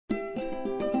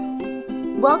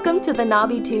Welcome to the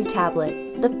Nabi 2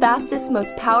 tablet, the fastest,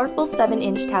 most powerful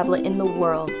 7-inch tablet in the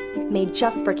world, made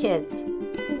just for kids.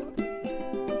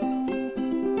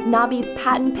 Nabi's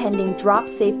patent-pending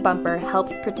drop-safe bumper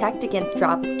helps protect against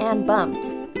drops and bumps.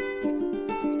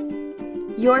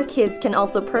 Your kids can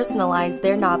also personalize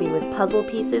their Nabi with puzzle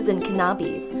pieces and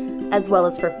kanabis, as well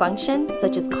as for function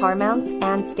such as car mounts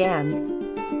and stands.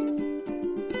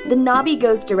 The Nabi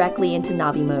goes directly into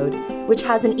Nabi mode, which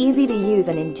has an easy-to-use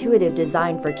and intuitive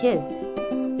design for kids.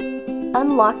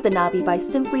 Unlock the Nabi by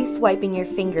simply swiping your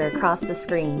finger across the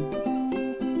screen.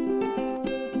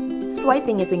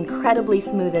 Swiping is incredibly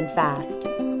smooth and fast.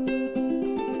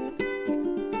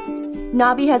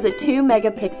 Nabi has a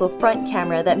 2-megapixel front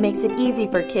camera that makes it easy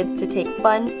for kids to take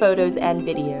fun photos and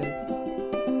videos.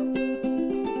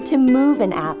 To move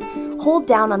an app, hold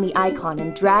down on the icon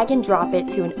and drag and drop it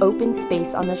to an open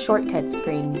space on the shortcut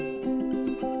screen.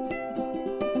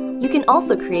 You can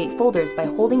also create folders by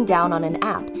holding down on an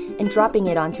app and dropping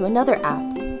it onto another app.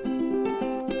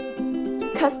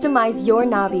 Customize your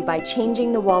Nabi by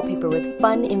changing the wallpaper with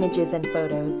fun images and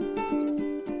photos.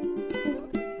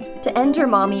 To enter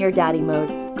Mommy or Daddy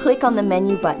mode, click on the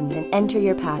menu button and enter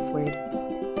your password.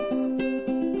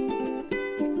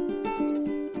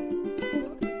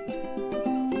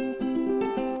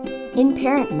 In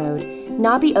Parent mode,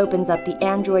 Nabi opens up the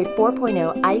Android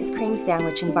 4.0 ice cream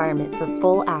sandwich environment for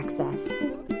full access.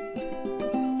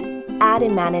 Add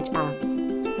and manage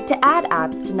apps. To add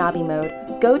apps to Nabi mode,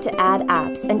 go to Add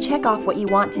Apps and check off what you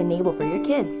want to enable for your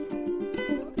kids.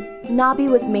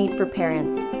 Nabi was made for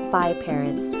parents, by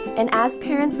parents, and as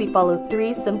parents we follow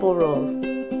 3 simple rules.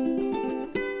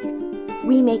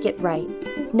 We make it right.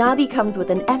 Nabi comes with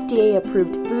an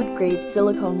FDA-approved food-grade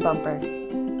silicone bumper.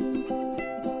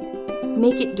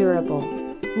 Make it durable.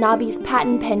 Nabi's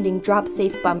patent-pending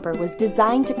drop-safe bumper was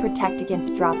designed to protect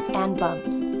against drops and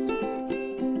bumps.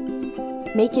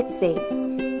 Make it safe.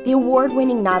 The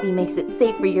award-winning Nabi makes it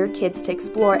safe for your kids to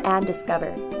explore and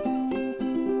discover.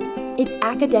 It's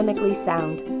academically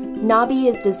sound. Nabi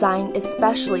is designed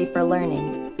especially for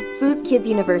learning. Foo's Kids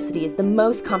University is the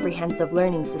most comprehensive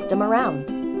learning system around.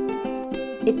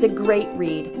 It's a great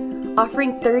read,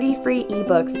 offering 30 free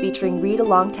ebooks featuring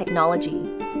read-along technology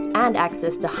and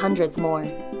access to hundreds more.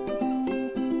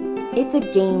 It's a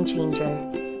game changer.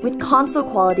 With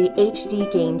console-quality HD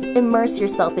games, immerse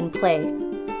yourself in play.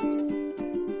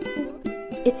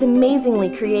 It's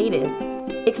amazingly creative.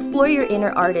 Explore your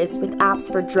inner artist with apps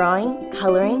for drawing,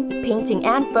 coloring, painting,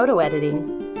 and photo editing.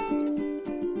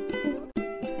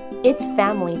 It's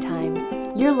family time.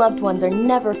 Your loved ones are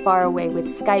never far away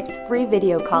with Skype's free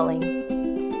video calling.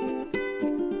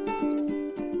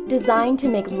 Designed to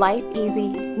make life easy,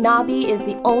 Nabi is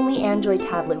the only Android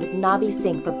tablet with Nabi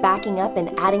Sync for backing up and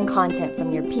adding content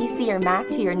from your PC or Mac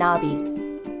to your Nabi.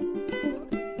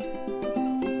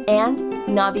 And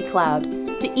Nabi Cloud,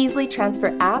 to easily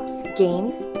transfer apps,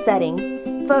 games,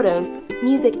 settings, photos,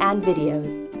 music, and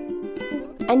videos.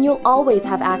 And you'll always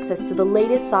have access to the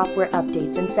latest software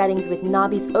updates and settings with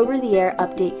Nabi's over-the-air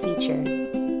update feature.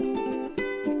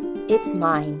 It's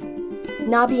mine.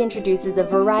 Nabi introduces a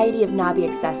variety of Nabi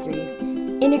accessories,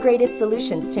 integrated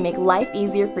solutions to make life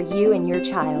easier for you and your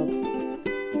child.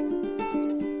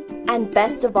 And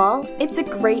best of all, it's a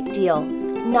great deal.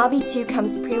 Nabi 2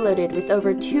 comes preloaded with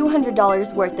over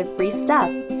 $200 worth of free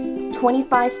stuff,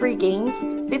 25 free games,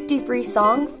 50 free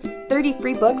songs, 30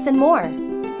 free books, and more.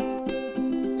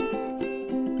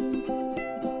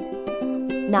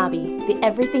 Nabi, the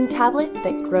everything tablet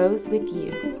that grows with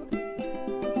you.